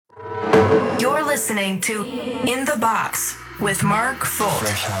You're listening to In the Box with Mark Folt.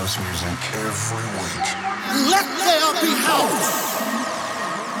 Fresh house music every week. Let there be house.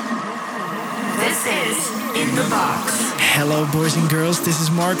 This is In the Box. Hello, boys and girls. This is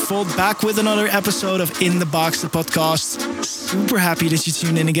Mark Folt back with another episode of In the Box, the podcast. Super happy that you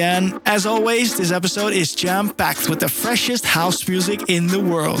tuned in again. As always, this episode is jam-packed with the freshest house music in the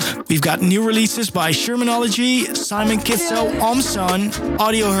world. We've got new releases by Shermanology, Simon Kitso, Omson,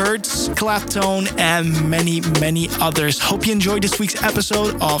 Audio Hertz, Claptone, and many, many others. Hope you enjoyed this week's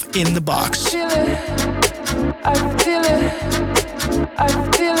episode of In the Box. I feel it. I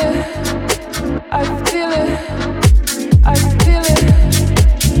feel it. I feel it. I feel it.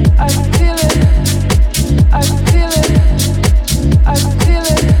 I feel it. I feel it. I feel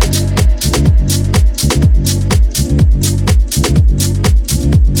it.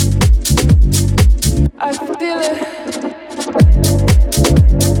 I feel it.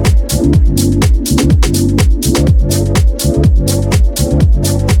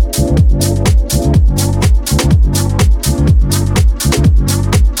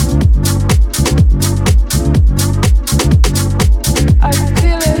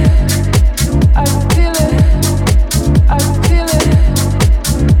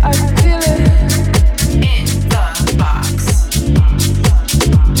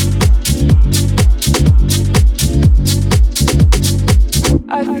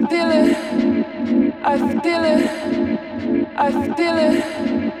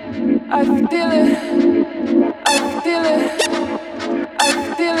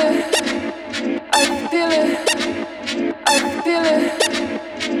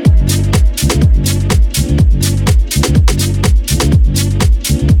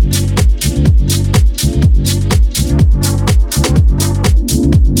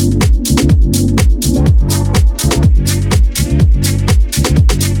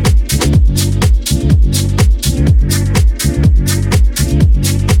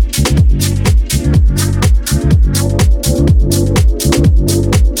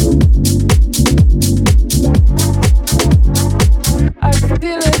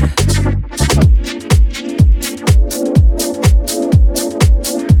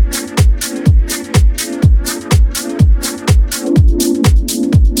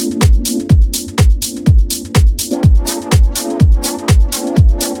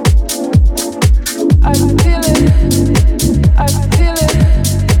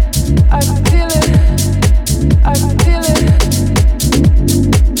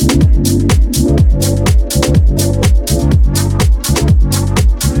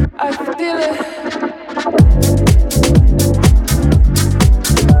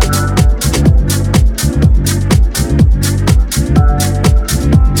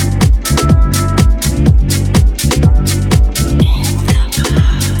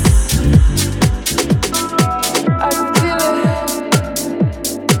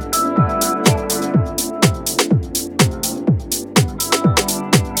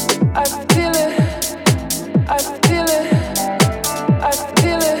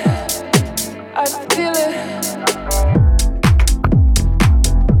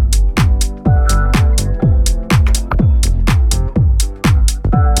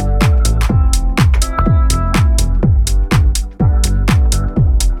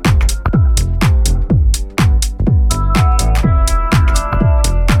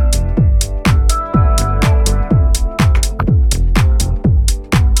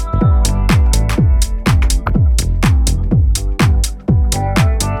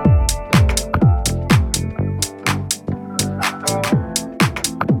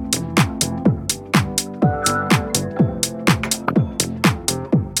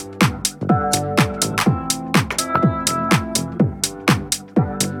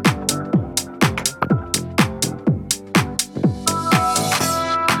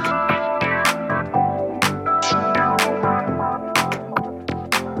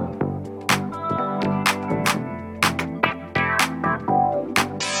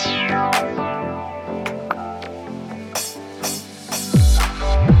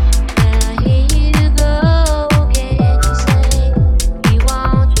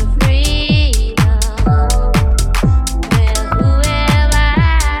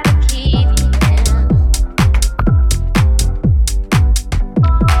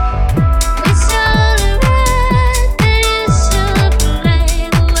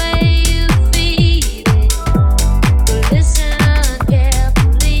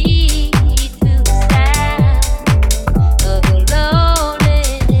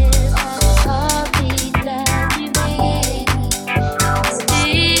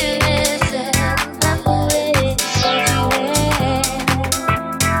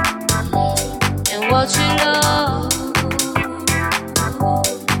 what you love,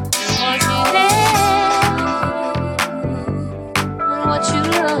 what you have, and what you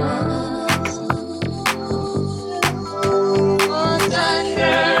lost. Oh,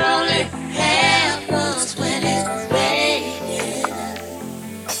 thunder only happens when it's raining.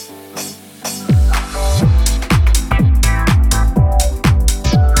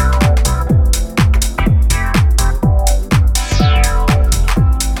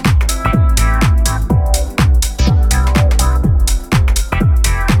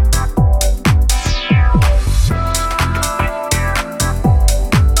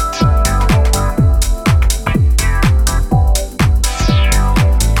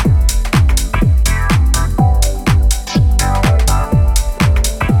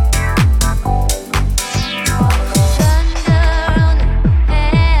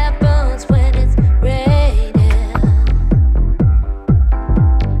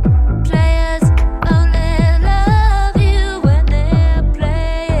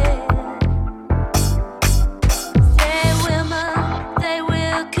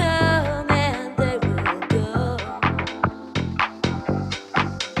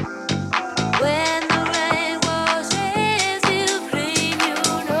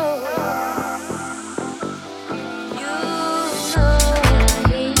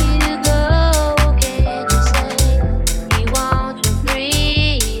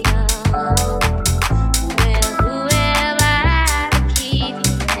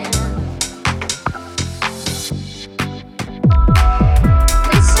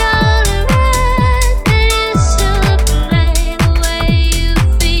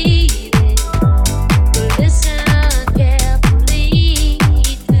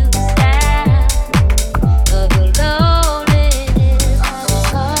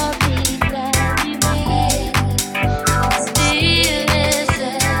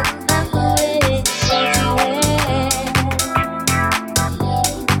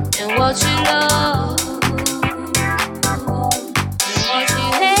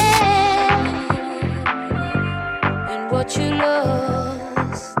 What you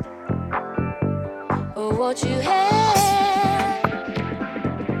lost, or what you had,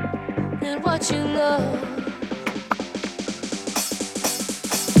 and what you love.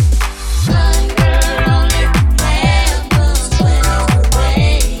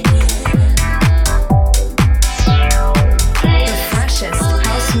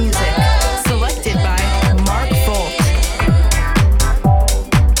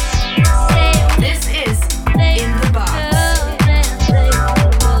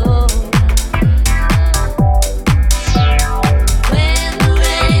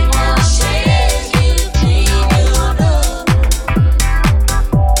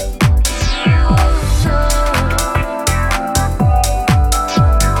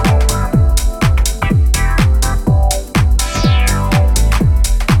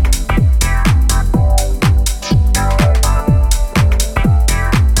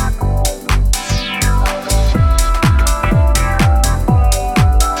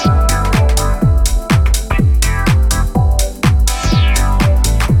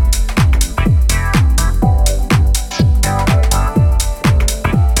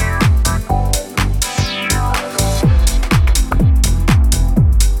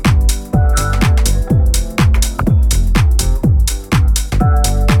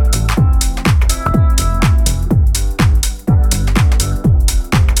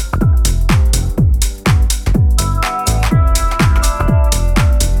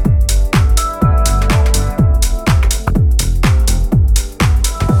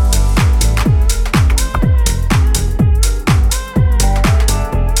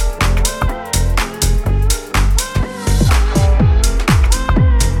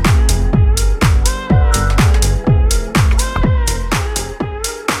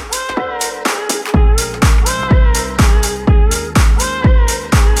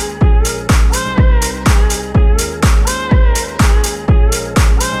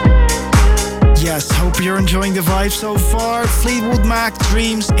 You're enjoying the vibe so far. Fleetwood Mac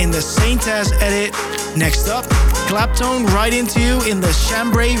Dreams in the Saint Taz edit. Next up, Claptone Right Into You in the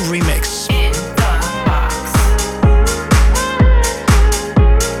Chambray remix. In the box.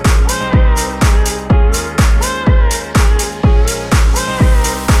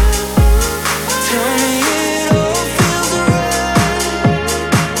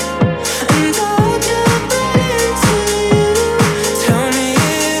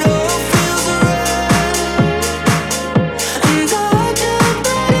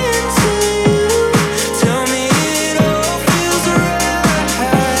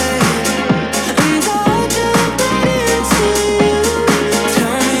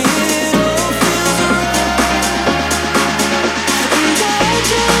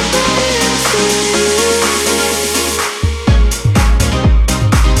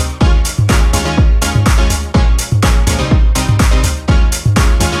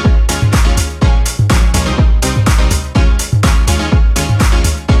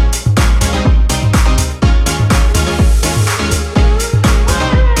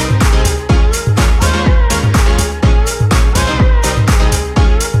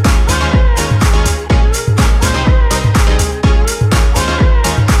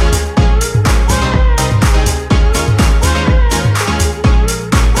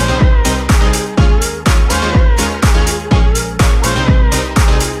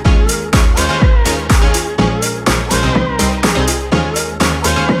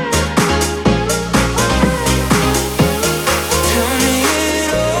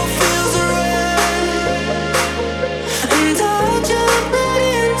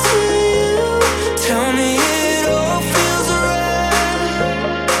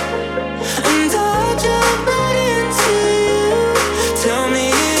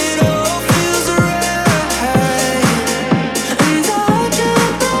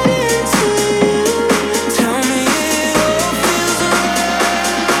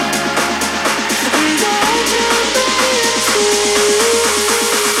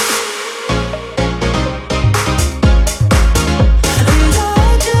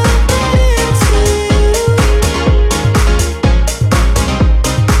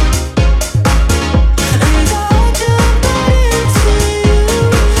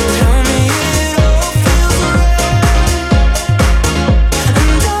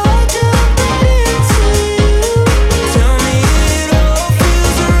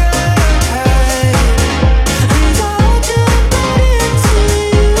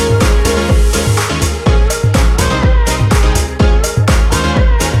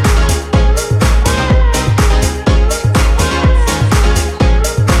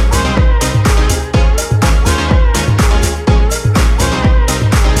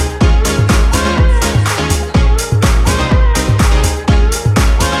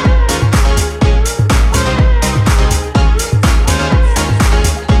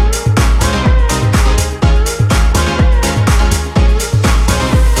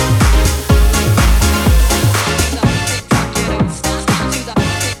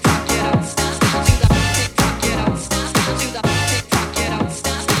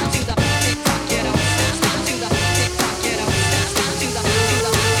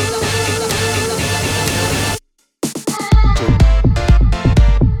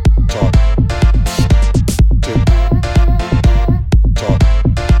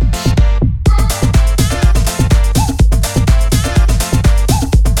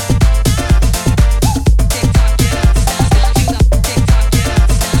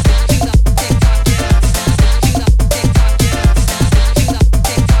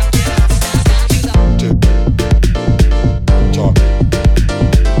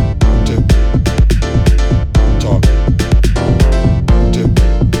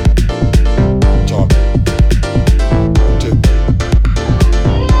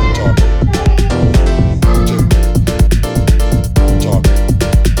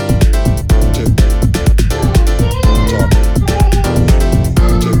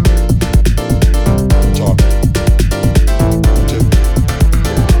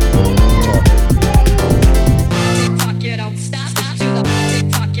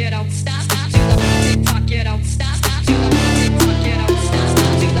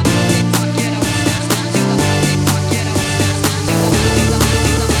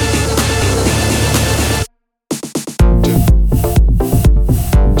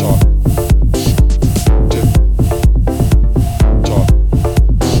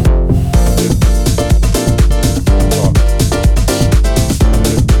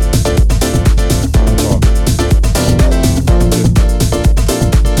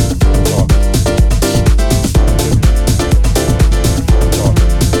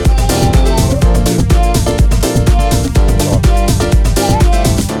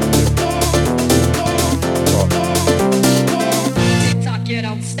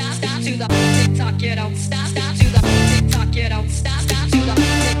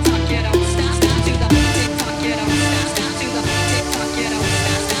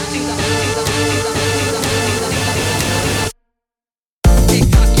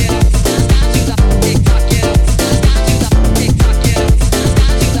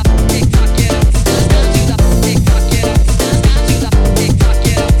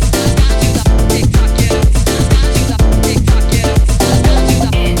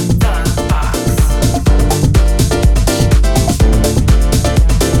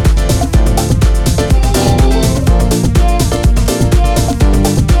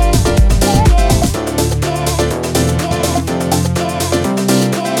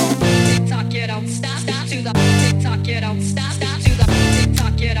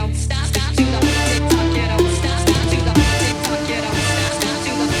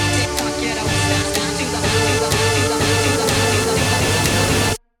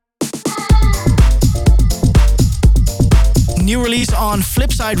 on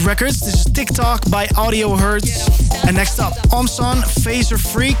Flipside Records. This is TikTok by Audio Hertz. And next up, Omson, Phaser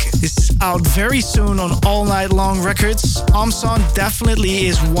Freak. This is out very soon on All Night Long Records. Omson definitely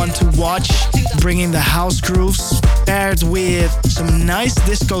is one to watch, bringing the house grooves paired with some nice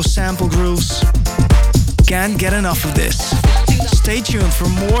disco sample grooves. Can't get enough of this. Stay tuned for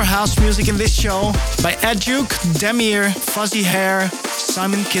more house music in this show by Edjuke, Demir, Fuzzy Hair,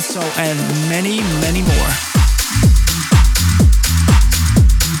 Simon Kitso, and many, many more.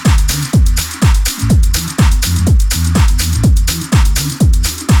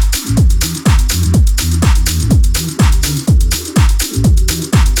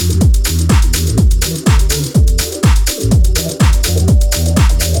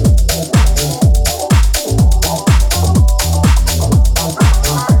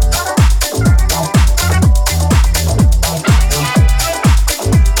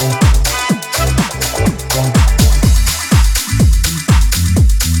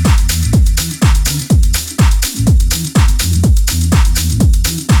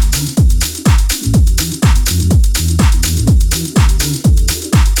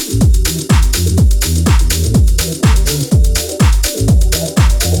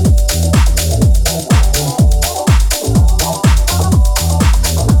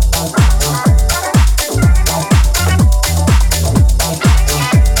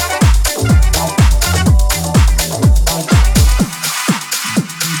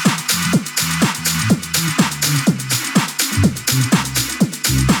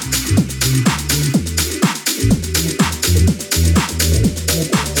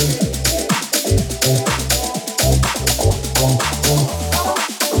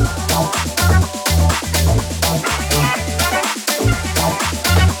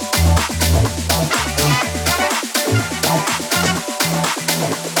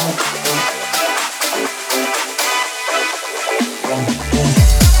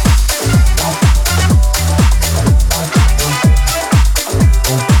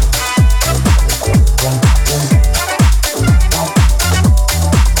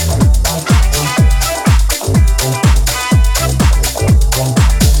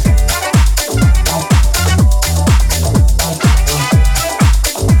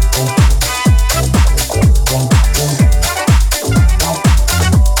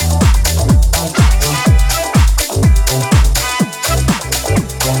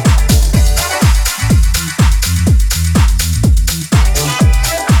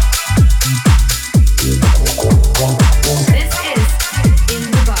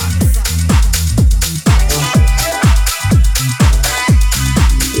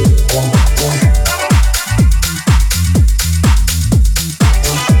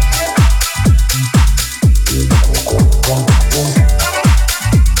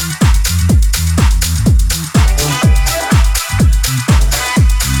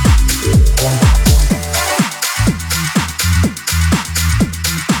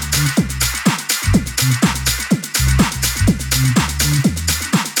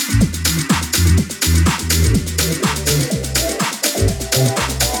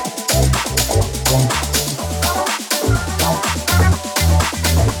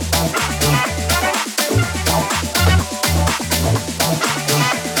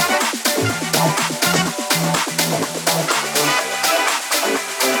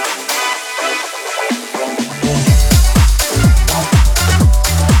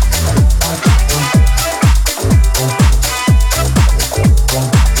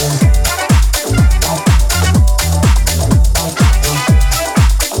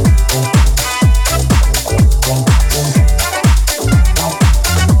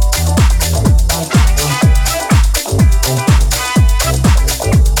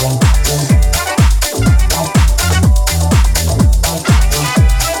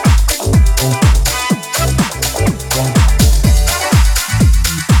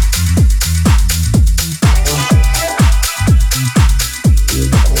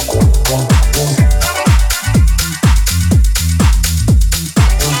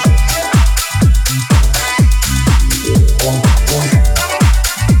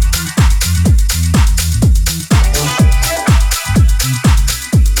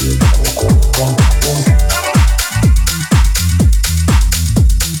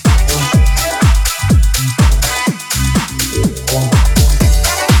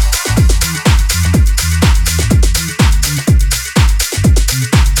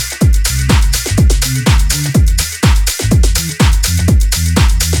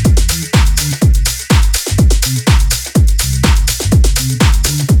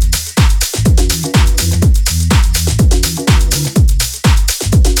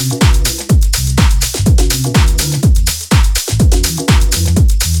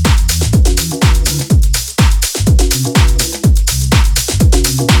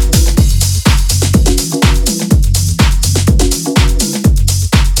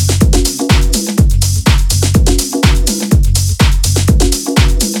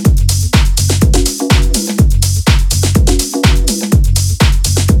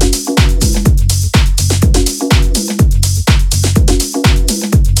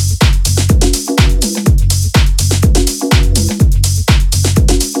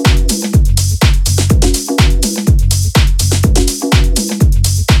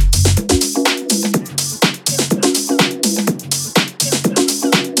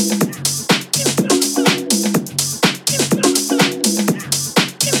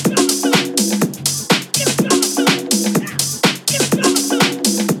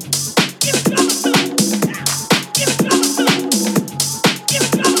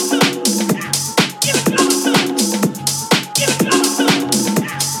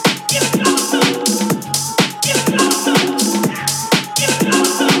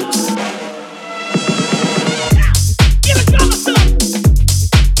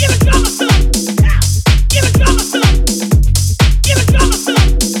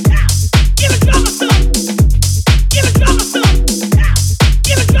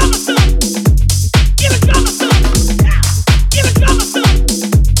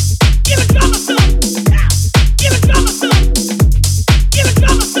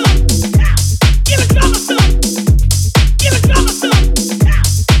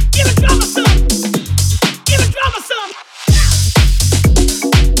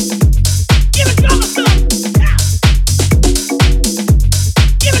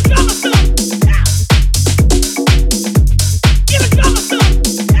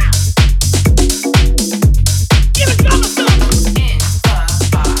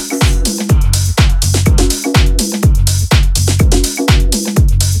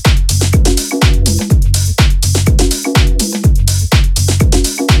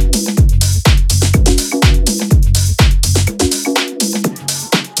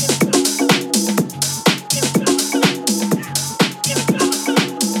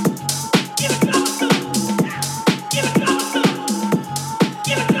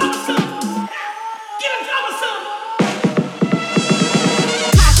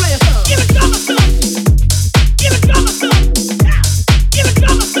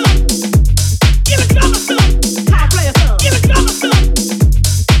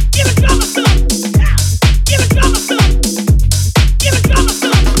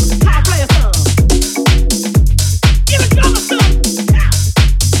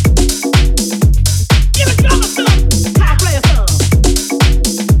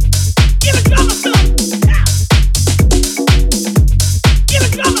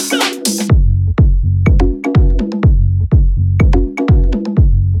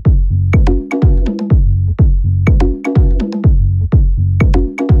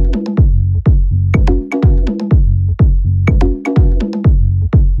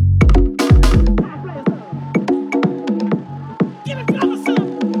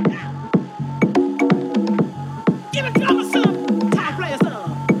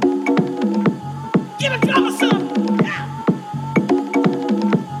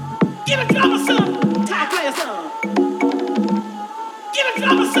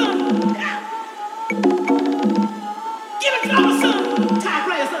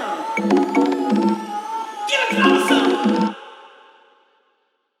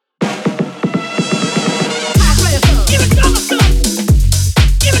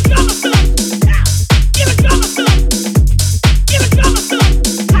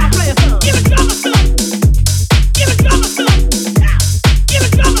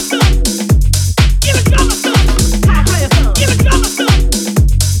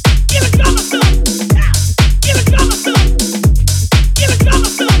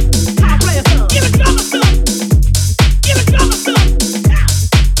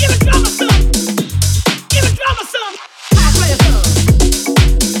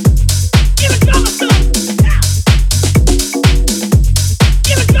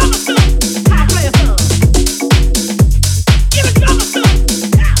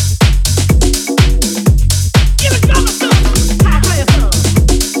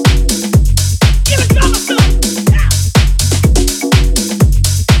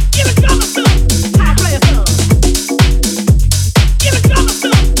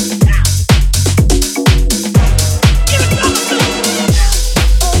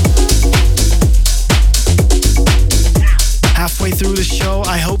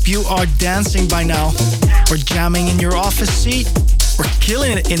 Dancing by now, or jamming in your office seat, or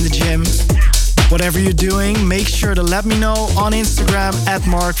killing it in the gym. Whatever you're doing, make sure to let me know on Instagram at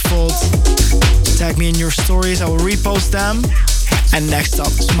MarkFold. Tag me in your stories, I will repost them. And next up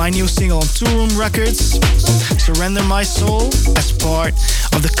is my new single on Two Room Records, Surrender My Soul, as part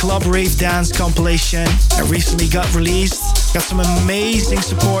of the Club Rave Dance compilation that recently got released. Got some amazing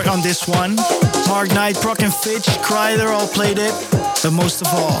support on this one. Mark Knight, Proc and Fitch, Kryder all played it. But most of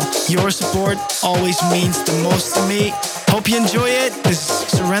all, your support always means the most to me. Hope you enjoy it. This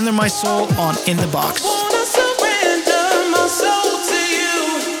is Surrender My Soul on In The Box. Wanna surrender my soul to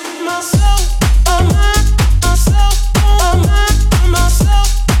you, my soul, oh my soul, oh my soul,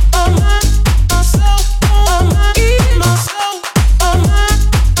 oh my soul, oh my, eat my soul, oh my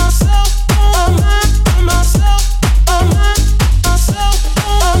soul, oh my soul, oh my soul,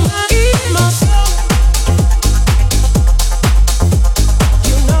 oh my, eat my soul.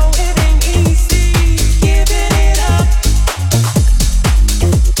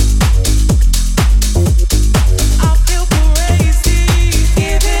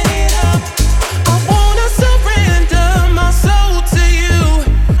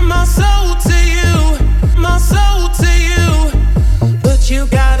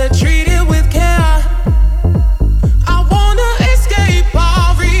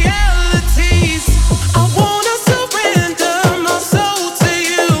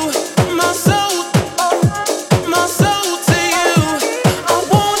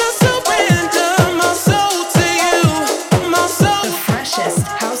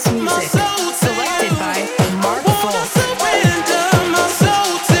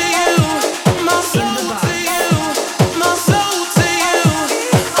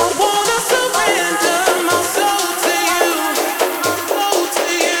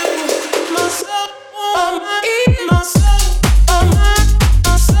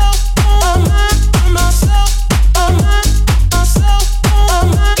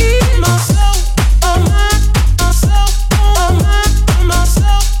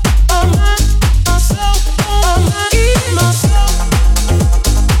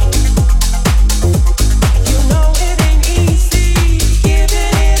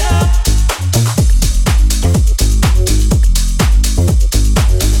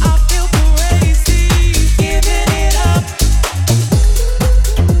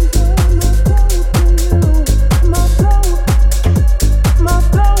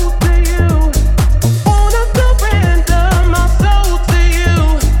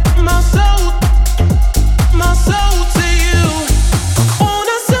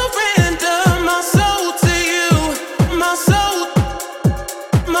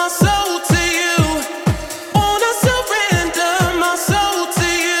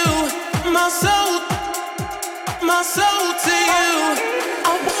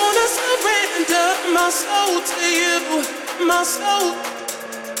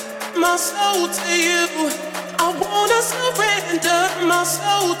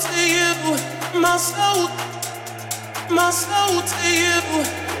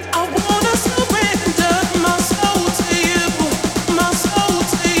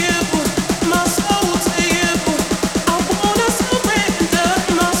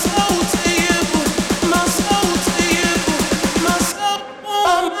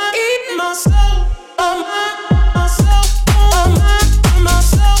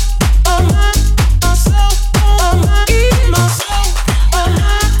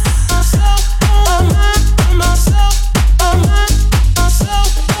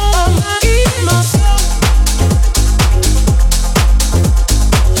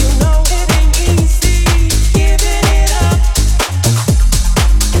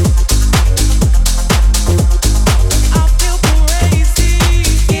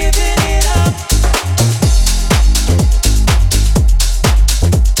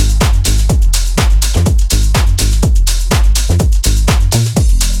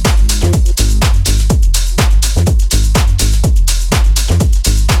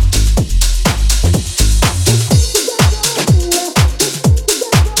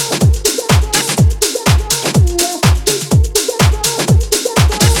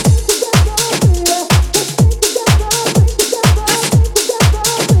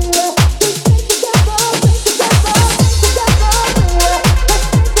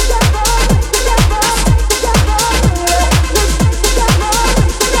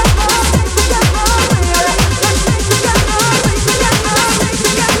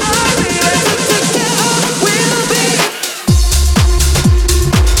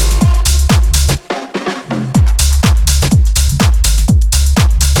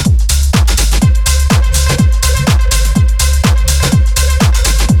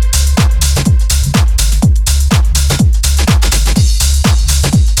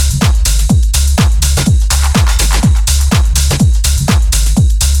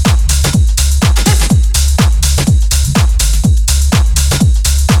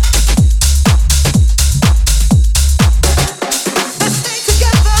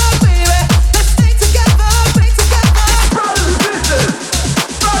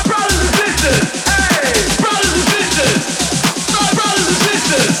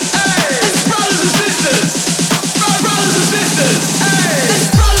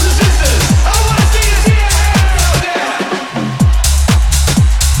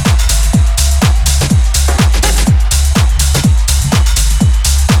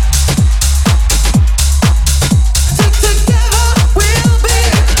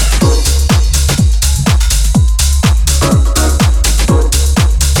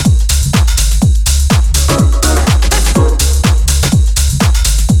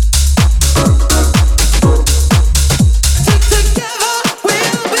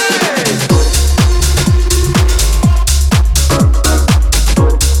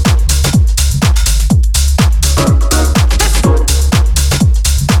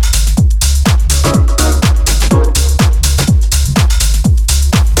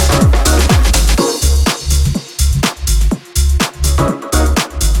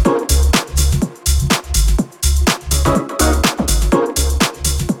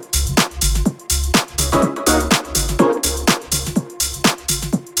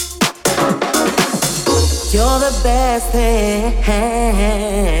 last thing.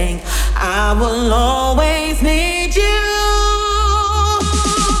 I will always need you.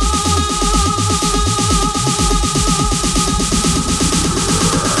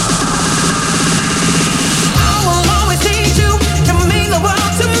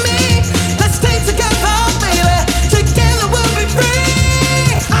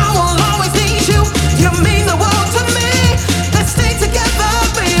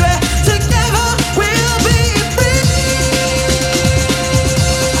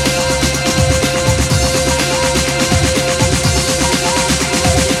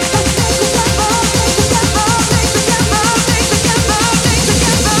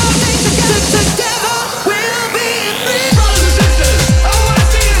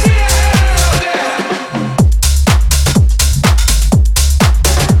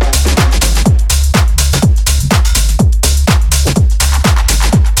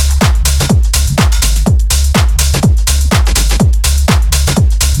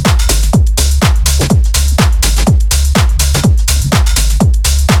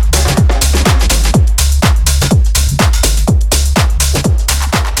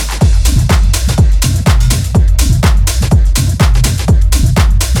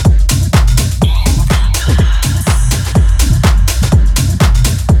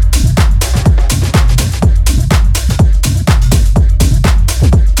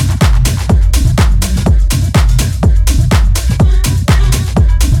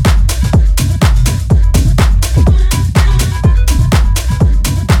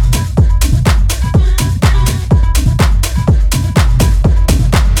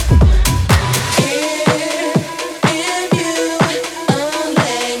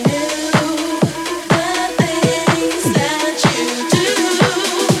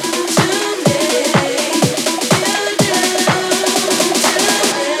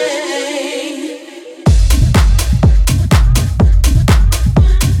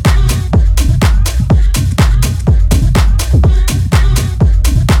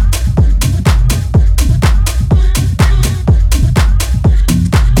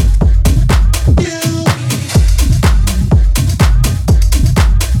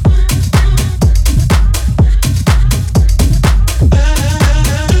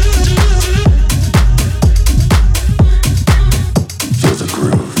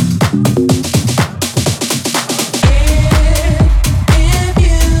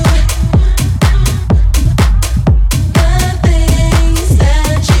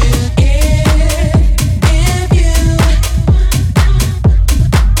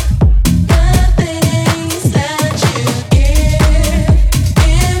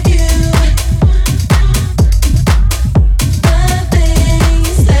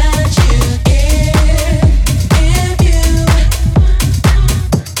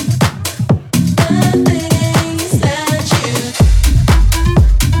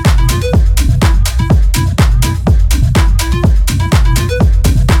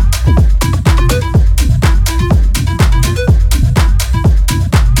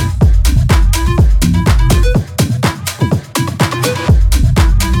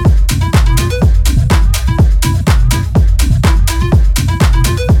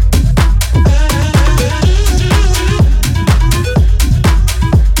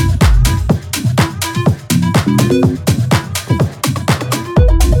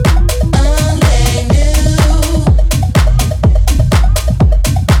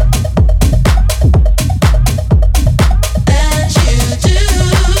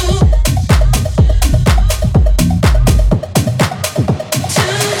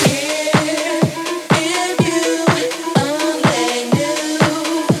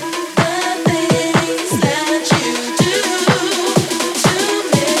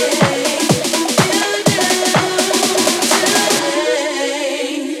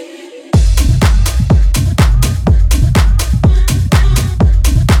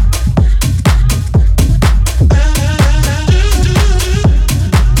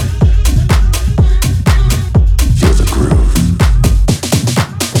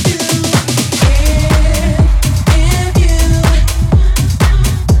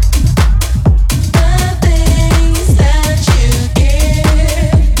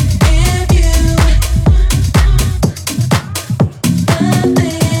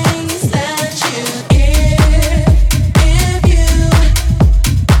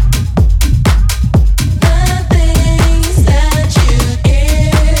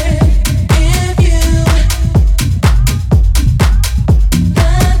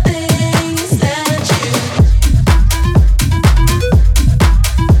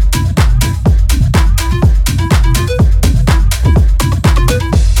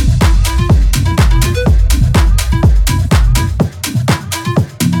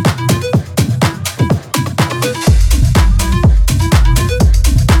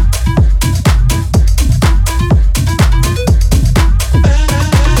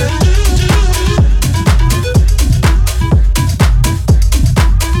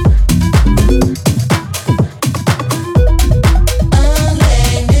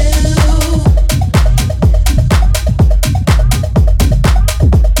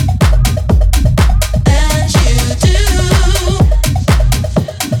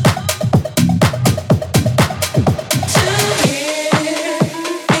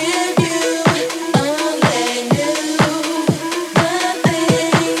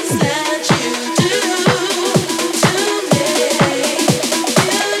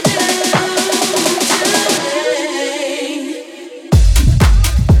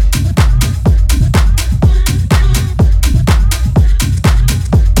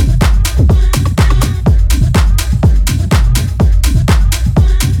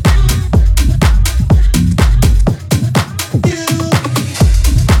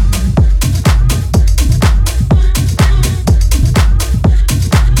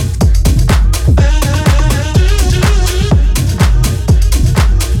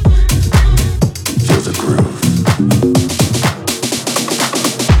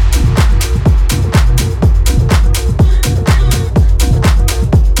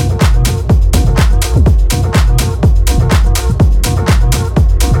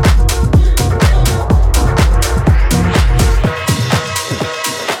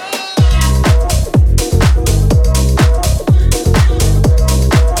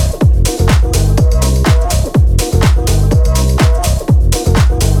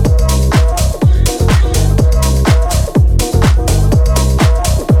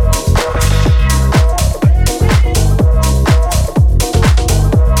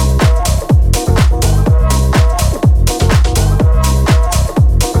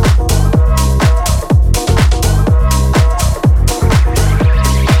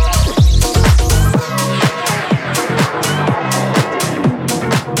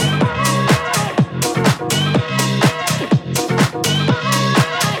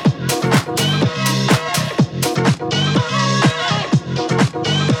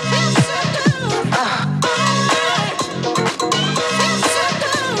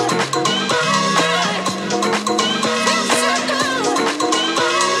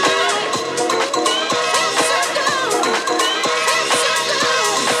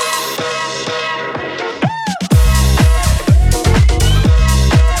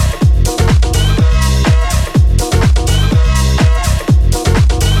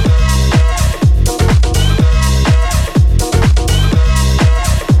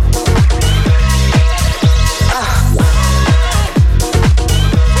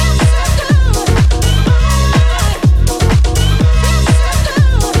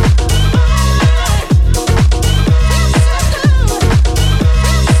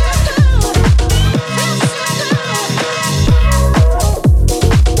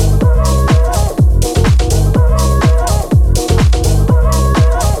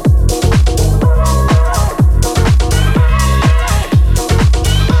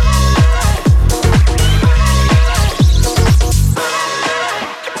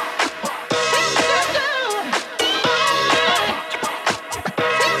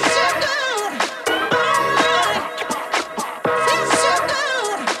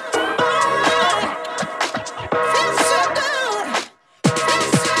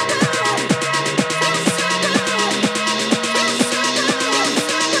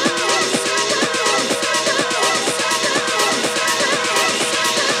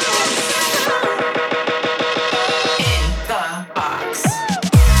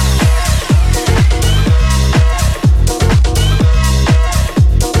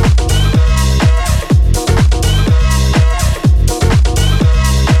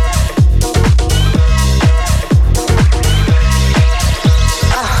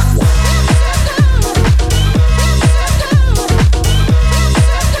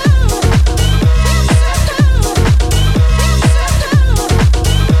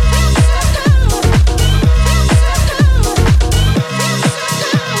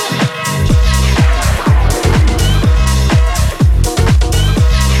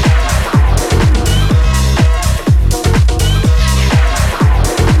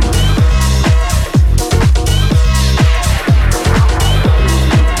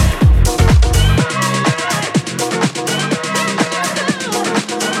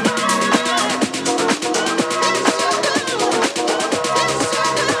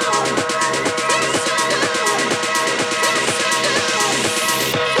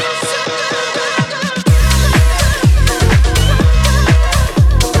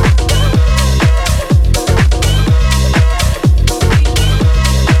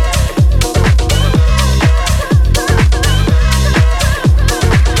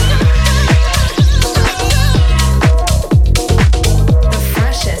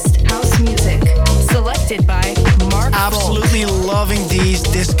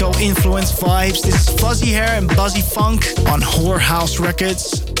 influence vibes. This is Fuzzy Hair and Buzzy Funk on Whorehouse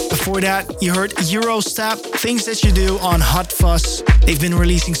Records. Before that, you heard Eurostep, Things That You Do on Hot Fuzz. They've been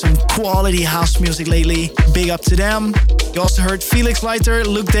releasing some quality house music lately. Big up to them. You also heard Felix Leiter,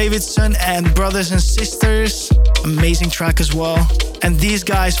 Luke Davidson and Brothers and Sisters. Amazing track as well. And these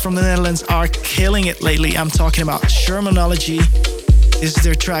guys from the Netherlands are killing it lately. I'm talking about Shermanology. This is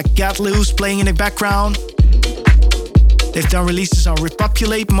their track Get Loose playing in the background. They've done releases on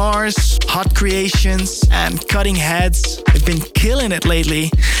Repopulate Mars, Hot Creations, and Cutting Heads. They've been killing it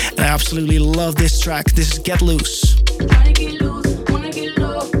lately, and I absolutely love this track. This is Get Loose. Tryna get loose, wanna get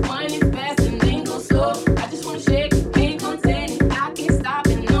low, wine is fast and then go slow. I just wanna shake, can't contain it, I can't stop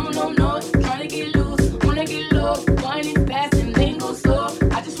it, no, no, no. Tryna get loose, wanna get low, wine is fast and then go slow.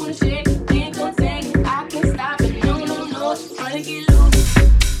 I just wanna shake, can't contain it, I can't stop it, no, no, no. Tryna get loose.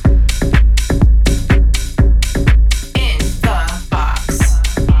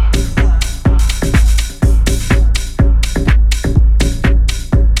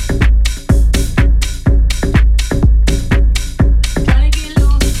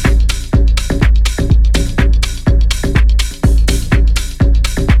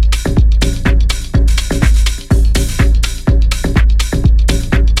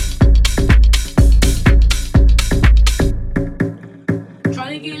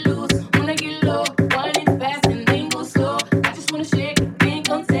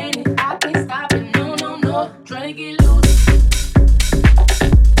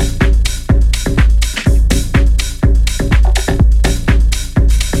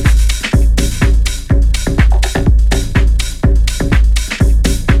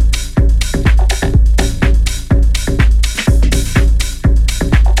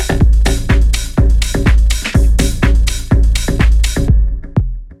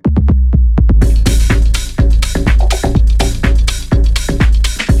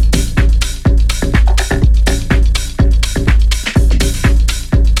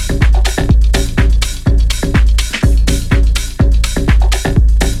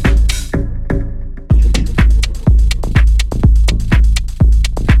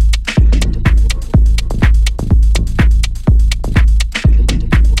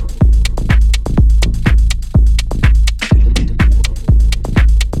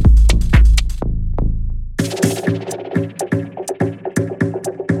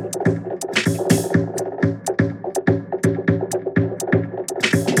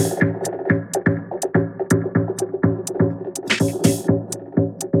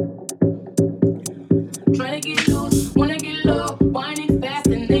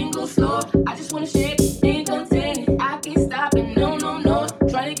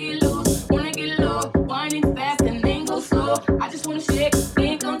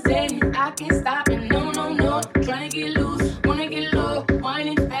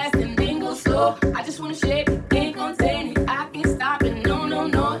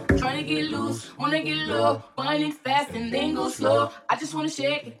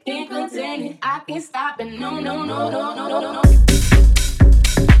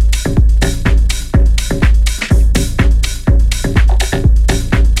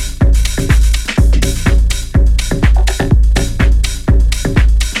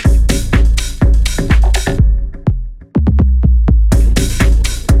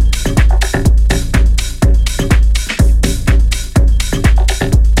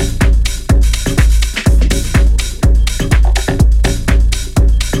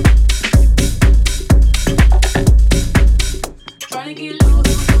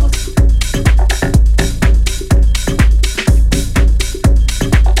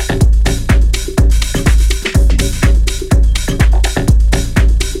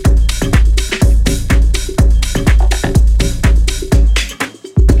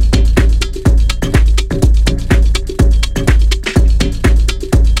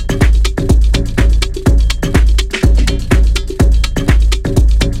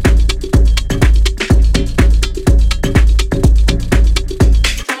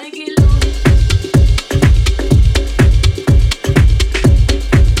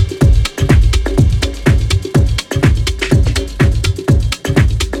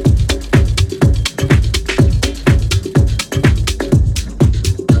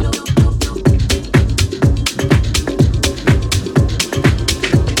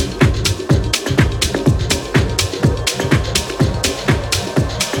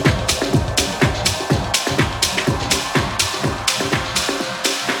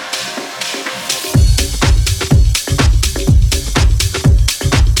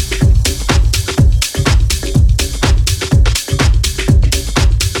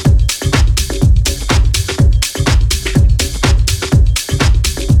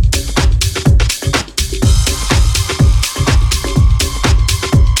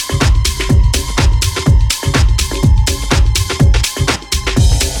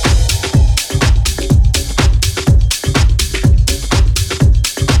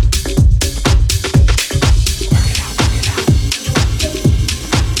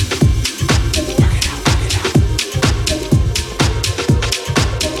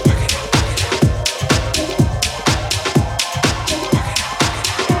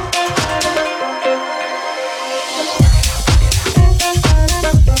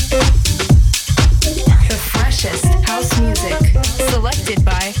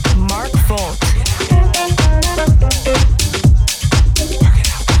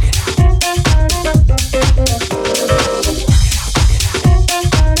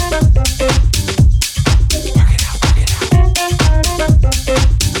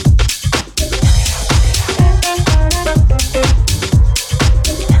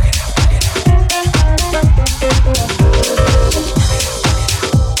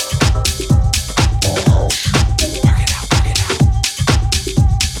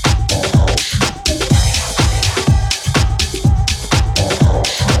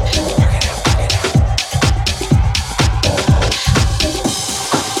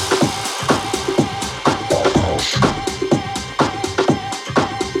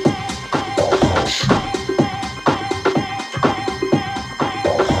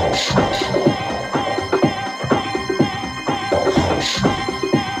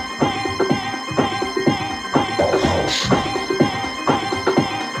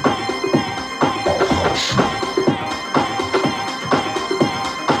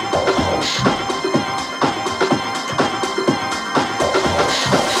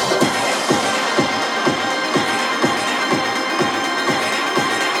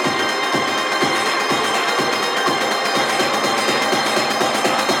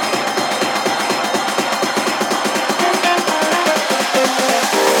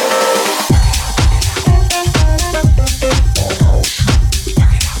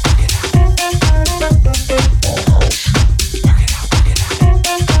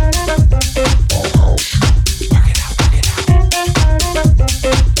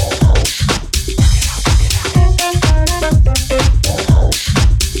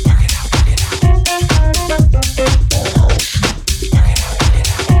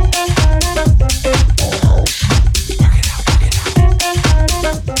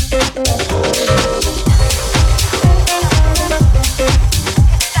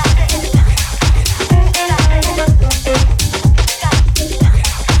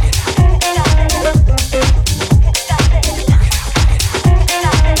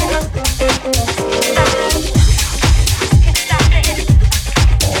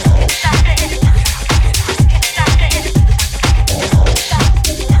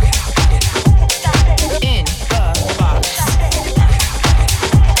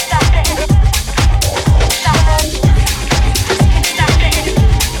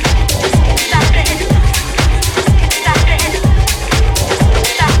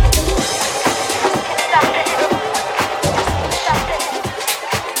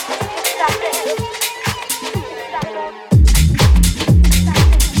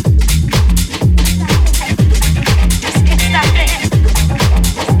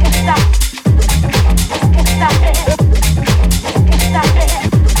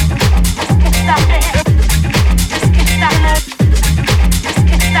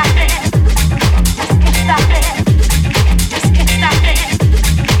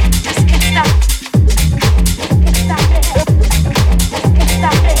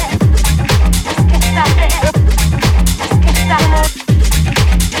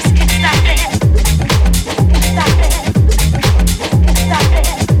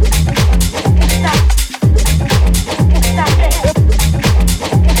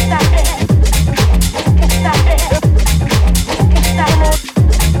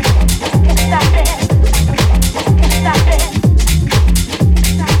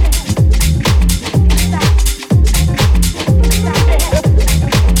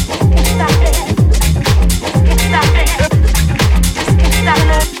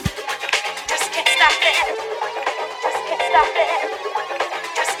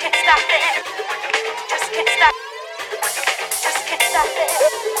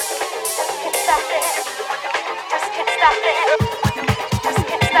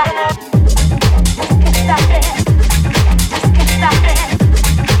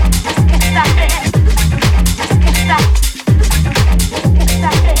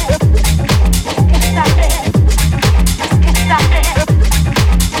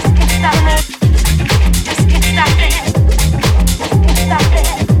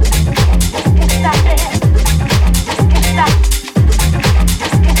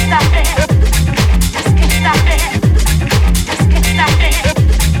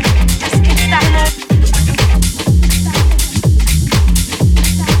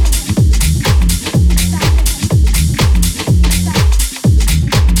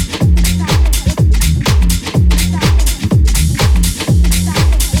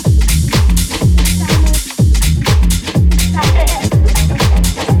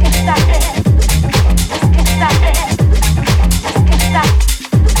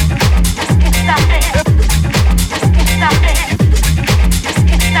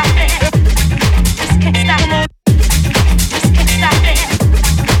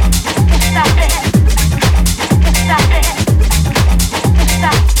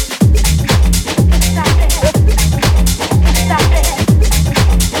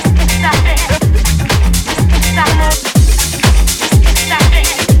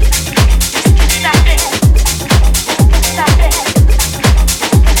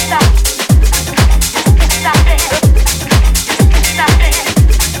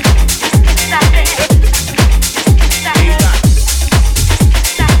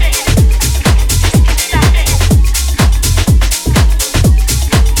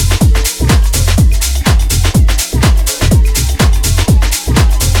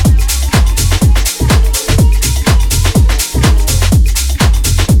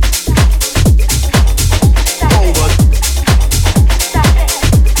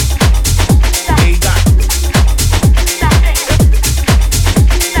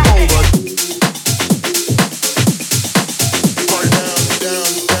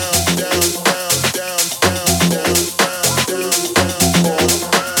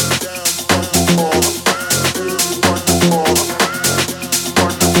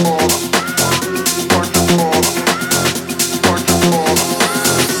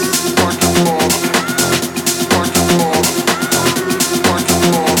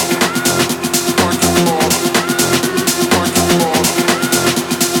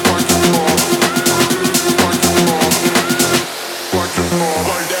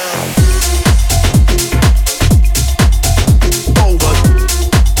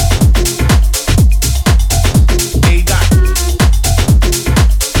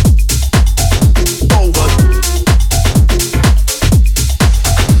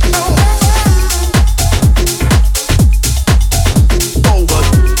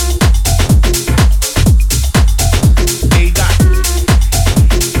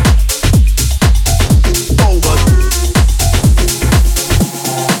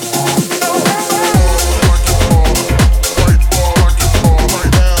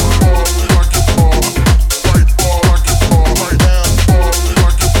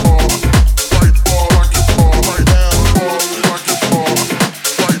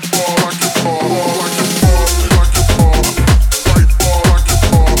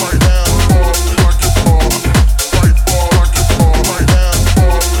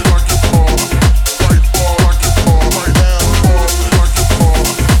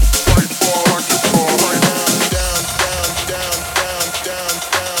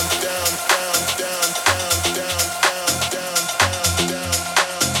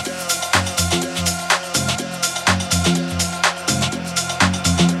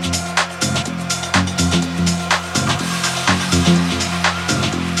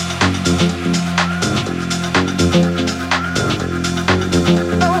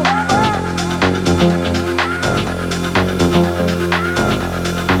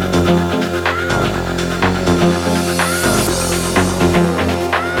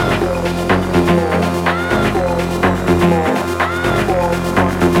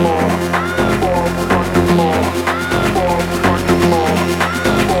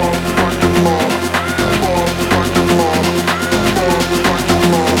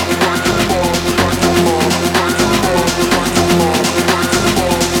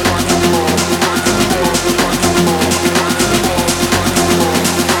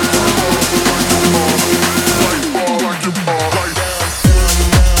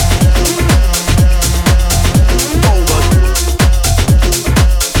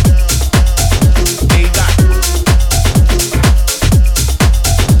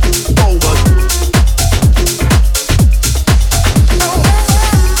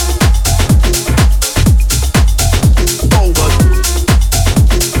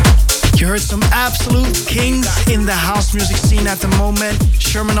 At the moment,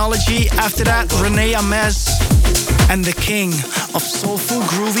 Shermanology. After that, Rene Amesz and the king of soulful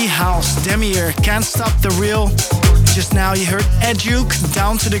groovy house, Demier, Can't Stop the Reel. Just now you heard Eduke,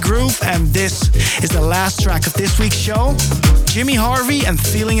 Down to the Groove, and this is the last track of this week's show, Jimmy Harvey and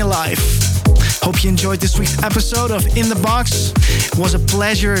Feeling Alive. Hope you enjoyed this week's episode of In The Box. It was a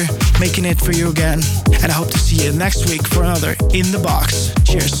pleasure making it for you again, and I hope to see you next week for another In The Box.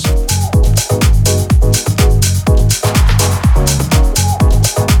 Cheers.